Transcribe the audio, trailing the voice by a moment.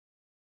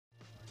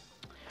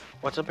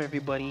What's up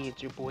everybody,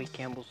 it's your boy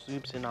Campbell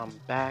Soups and I'm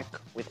back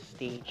with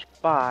stage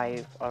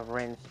 5 of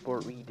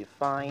Rennsport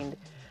Redefined.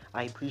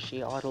 I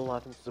appreciate all the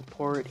love and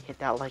support. Hit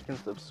that like and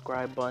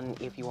subscribe button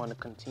if you want to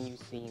continue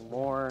seeing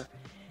more.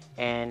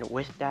 And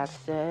with that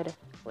said,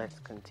 let's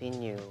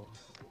continue.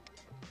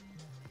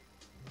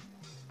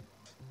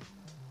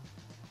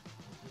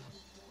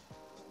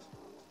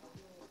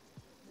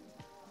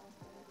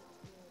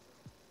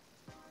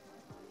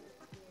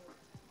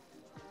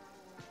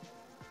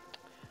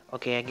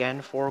 Okay,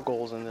 again, 4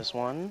 goals in this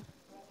one.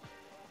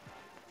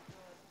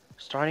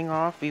 Starting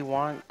off, we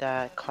want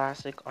that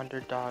classic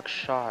underdog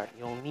shot.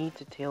 You'll need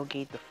to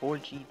tailgate the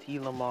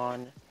 4GT Le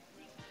Mans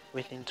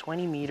within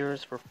 20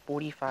 meters for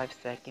 45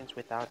 seconds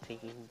without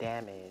taking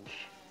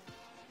damage.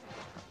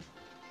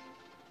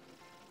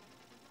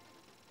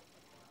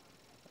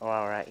 Oh,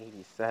 wow, we're at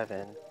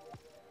 87.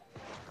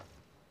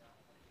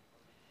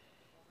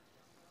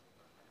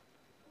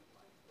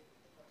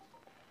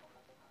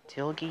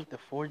 Tailgate the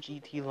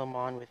 4GT Le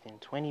Mans within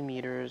 20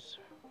 meters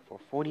for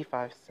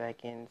 45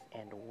 seconds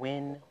and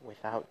win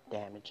without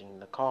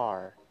damaging the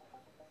car.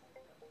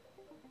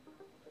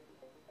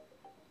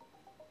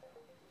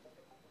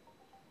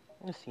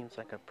 This seems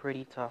like a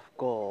pretty tough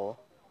goal.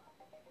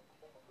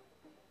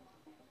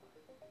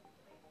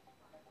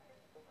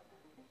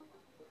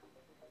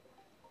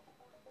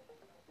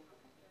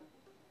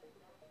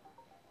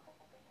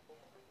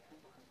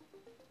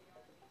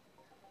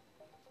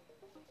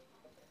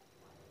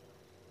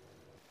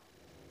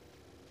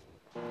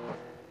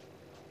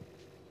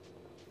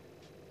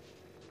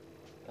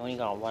 You only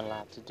got 1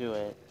 lap to do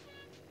it.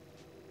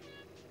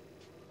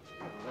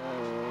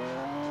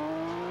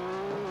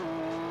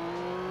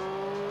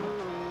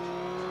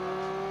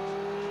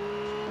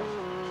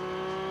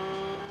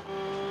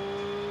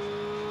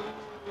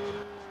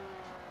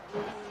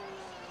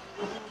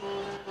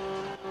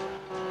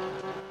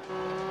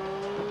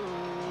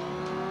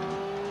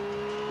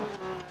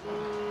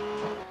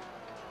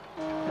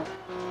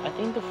 I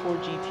think the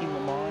 4GT Le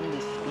Mans,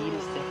 the speed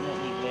is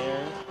definitely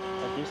there,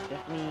 but this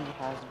definitely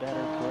has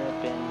better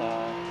grip and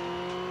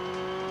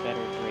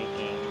better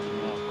braking.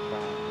 Oh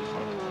crap, he's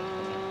getting away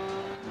from me.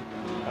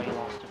 Oh, he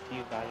lost a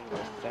few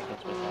valuable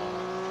seconds with that.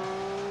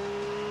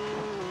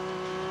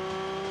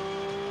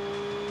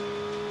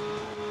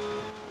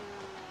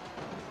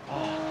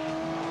 Oh,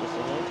 just a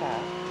little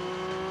tap.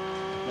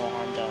 No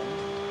harm done.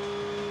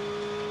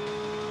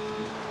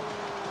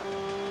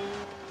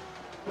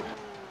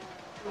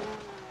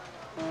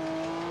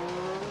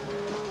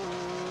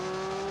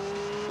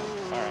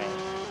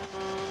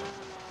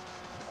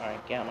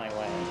 Alright, get out my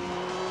way.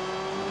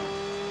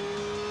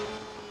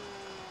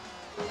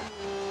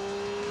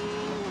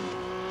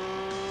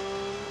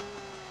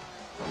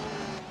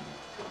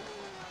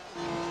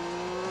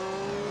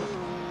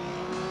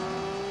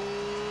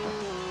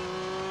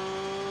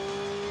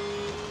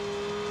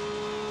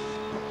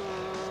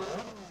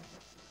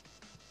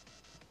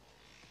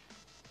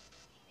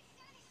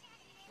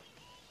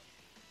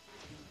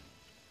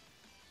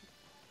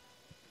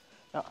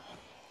 No,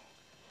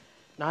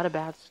 not a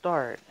bad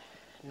start.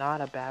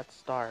 Not a bad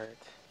start.